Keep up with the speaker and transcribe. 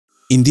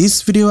In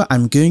this video,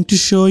 I'm going to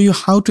show you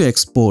how to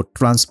export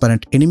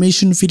transparent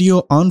animation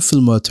video on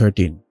Filmora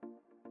 13.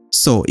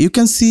 So you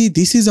can see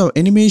this is our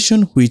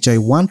animation which I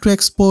want to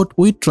export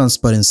with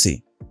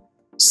transparency.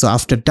 So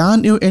after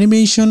done your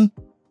animation,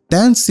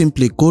 then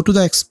simply go to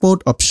the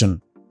export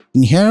option.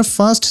 In here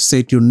first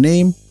set your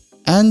name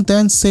and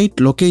then set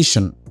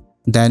location.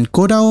 Then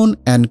go down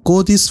and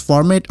go this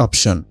format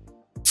option.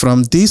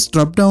 From this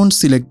drop down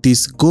select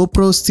this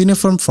GoPro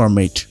Cineform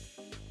format.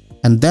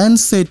 And then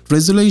set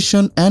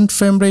resolution and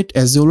frame rate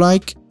as you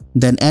like.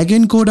 Then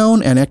again go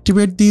down and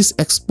activate this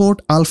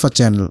export alpha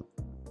channel.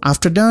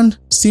 After done,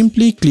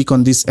 simply click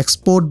on this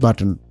export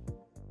button.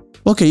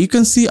 Okay, you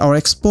can see our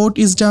export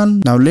is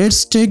done. Now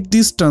let's check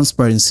this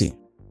transparency.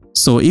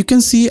 So you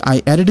can see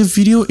I added a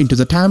video into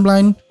the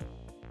timeline.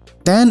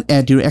 Then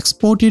add your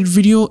exported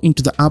video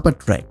into the upper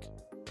track.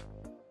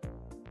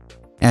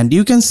 And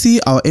you can see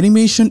our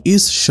animation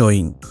is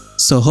showing.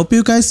 So hope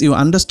you guys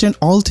understand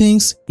all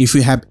things. If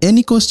you have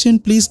any question,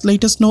 please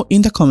let us know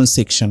in the comment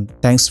section.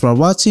 Thanks for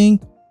watching.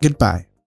 Goodbye.